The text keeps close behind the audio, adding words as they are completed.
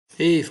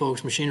Hey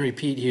folks, Machinery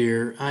Pete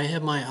here. I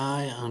have my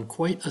eye on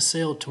quite a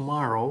sale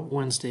tomorrow,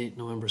 Wednesday,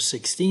 November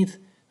 16th.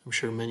 I'm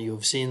sure many of you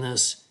have seen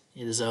this.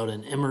 It is out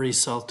in Emery,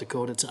 South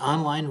Dakota. It's an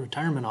online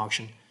retirement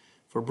auction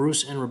for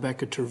Bruce and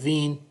Rebecca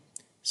Terveen.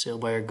 Sale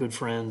by our good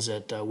friends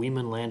at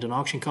Weeman Land and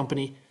Auction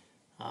Company.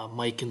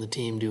 Mike and the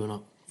team doing a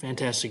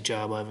fantastic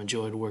job. I've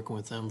enjoyed working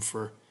with them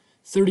for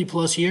 30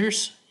 plus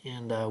years.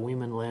 And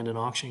Weeman Land and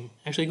Auction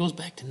actually goes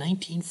back to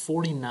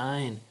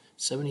 1949.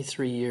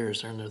 73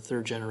 years. They're in their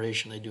third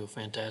generation. They do a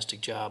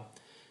fantastic job.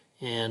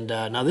 And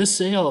now this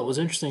sale, it was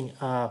interesting.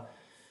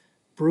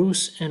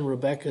 Bruce and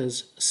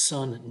Rebecca's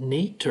son,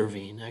 Nate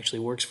Terveen, actually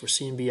works for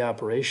C&B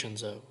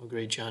Operations, a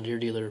great John Deere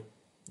dealer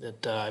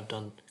that I've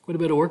done quite a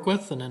bit of work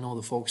with, and I know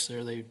the folks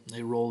there, they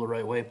roll the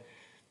right way.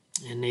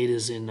 And Nate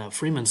is in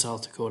Freeman,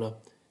 South Dakota.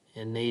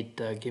 And Nate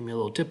gave me a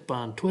little tip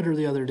on Twitter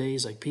the other day.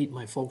 He's like, Pete,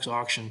 my folks'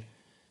 auction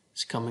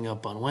is coming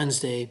up on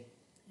Wednesday.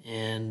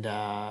 And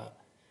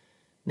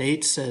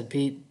Nate said,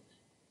 Pete,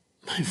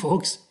 my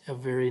folks have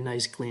very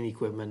nice clean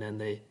equipment,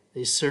 and they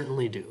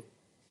certainly do.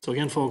 So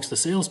again, folks, the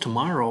sale's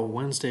tomorrow,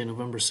 Wednesday,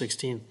 November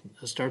 16th.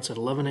 It starts at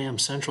 11 a.m.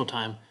 Central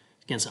Time.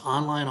 Against an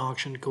online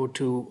auction, go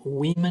to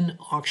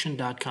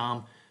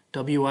weemanauction.com,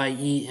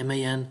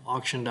 W-I-E-M-A-N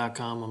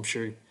auction.com. I'm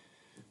sure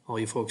all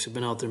you folks have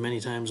been out there many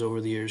times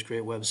over the years.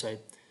 Great website.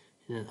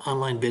 And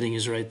online bidding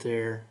is right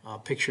there,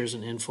 pictures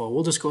and info.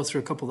 We'll just go through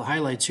a couple of the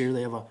highlights here.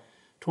 They have a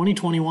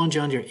 2021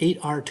 John Deere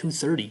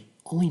 8R230.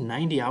 Only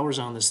 90 hours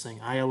on this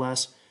thing.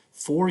 ILS,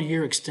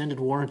 4-year extended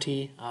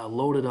warranty,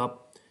 loaded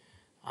up.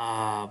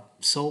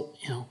 So,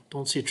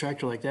 don't see a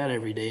tractor like that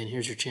every day, and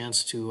here's your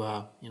chance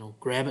to,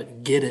 grab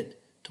it, get it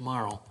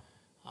tomorrow.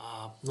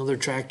 Another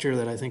tractor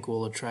that I think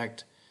will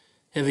attract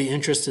heavy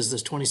interest is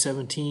this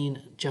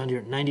 2017 John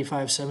Deere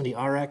 9570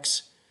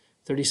 RX,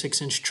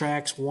 36-inch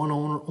tracks, one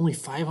owner, only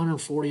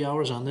 540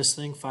 hours on this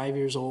thing, 5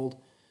 years old.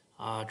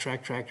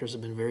 Tractors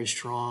have been very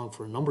strong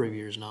for a number of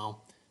years now,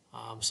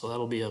 so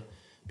that'll be a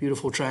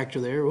beautiful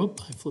tractor there. Whoop,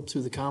 I flipped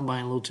through the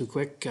combine a little too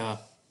quick.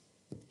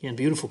 Again,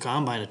 beautiful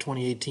combine, a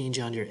 2018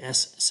 John Deere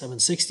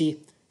S760,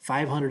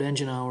 500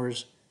 engine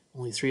hours,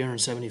 only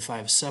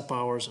 375 SEP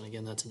hours, and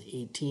again, that's an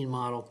 18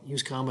 model.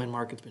 Used combine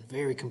market's been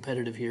very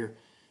competitive here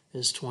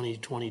as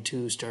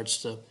 2022 starts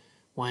to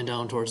wind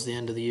down towards the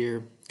end of the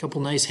year. A couple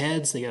nice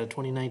heads. They got a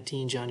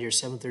 2019 John Deere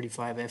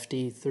 735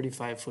 FD,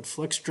 35-foot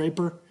flex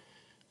draper,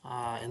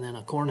 and then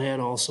a corn head,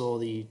 also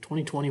the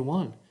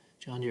 2021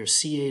 John Deere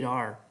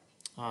C8R.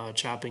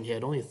 Chopping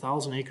head, only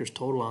 1,000 acres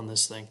total on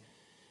this thing.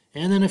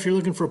 And then if you're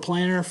looking for a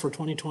planter for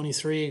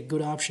 2023,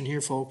 good option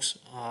here, folks.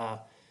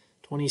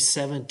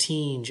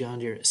 2017 John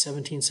Deere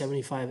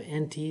 1775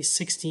 NT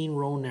 16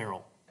 row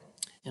narrow.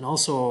 And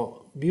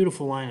also a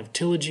beautiful line of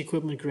tillage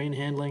equipment, grain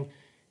handling,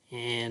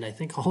 and I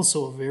think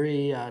also a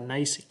very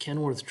nice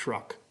Kenworth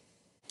truck.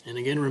 And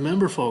again,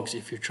 remember, folks,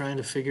 if you're trying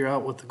to figure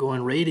out what the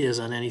going rate is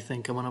on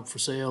anything coming up for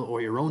sale or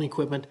your own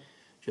equipment,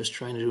 just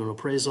trying to do an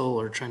appraisal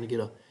or trying to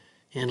get a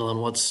handle on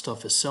what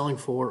stuff is selling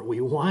for,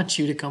 we want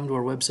you to come to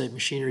our website,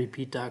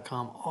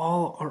 machinerypete.com.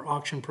 All our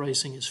auction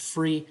pricing is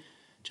free.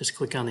 Just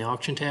click on the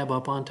auction tab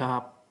up on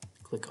top,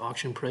 click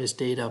auction price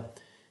data,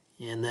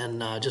 and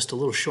then just a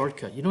little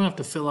shortcut. You don't have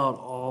to fill out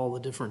all the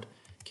different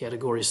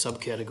categories,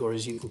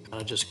 subcategories. You can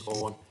kind of just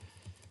go and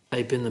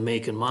type in the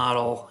make and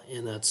model,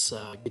 and that's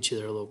get you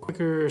there a little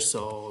quicker.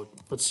 So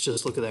let's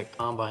just look at that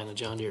combine, the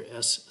John Deere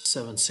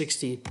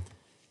S760,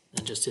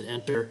 and just hit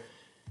enter.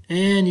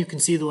 And you can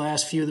see the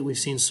last few that we've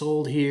seen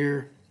sold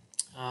here.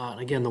 And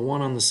again, the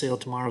one on the sale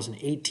tomorrow is an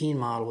 18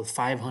 model with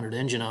 500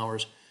 engine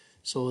hours.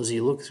 So as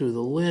you look through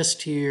the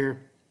list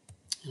here,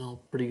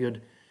 pretty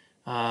good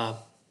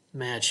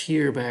match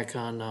here back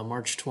on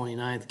March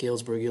 29th,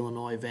 Galesburg,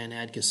 Illinois, Van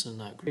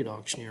Adkison, great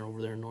auctioneer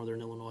over there in northern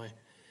Illinois.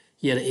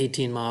 He had an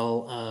 18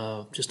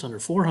 model, just under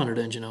 400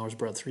 engine hours,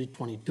 brought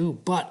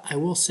 322. But I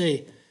will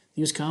say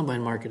the used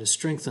combine market has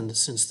strengthened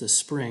since this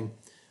spring.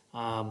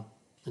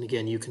 And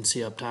again, you can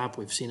see up top,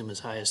 we've seen them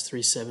as high as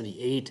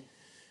 378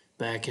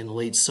 back in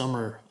late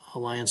summer,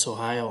 Alliance,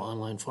 Ohio,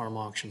 online farm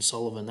auction,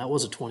 Sullivan. That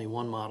was a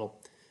 21 model,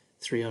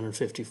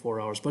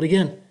 354 hours. But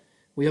again,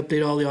 we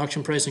update all the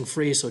auction pricing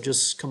free, so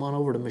just come on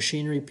over to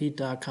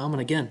machinerypete.com. And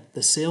again,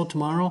 the sale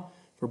tomorrow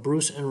for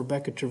Bruce and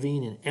Rebecca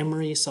Terveen in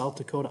Emery, South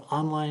Dakota,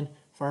 online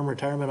farm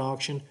retirement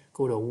auction.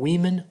 Go to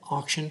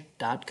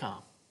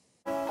weemanauction.com.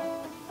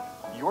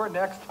 Your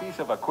next piece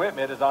of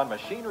equipment is on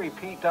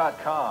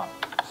machinerypete.com.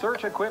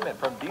 Search equipment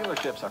from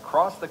dealerships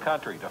across the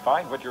country to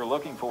find what you're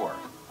looking for.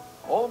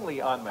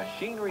 Only on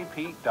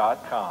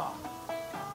machinerypete.com.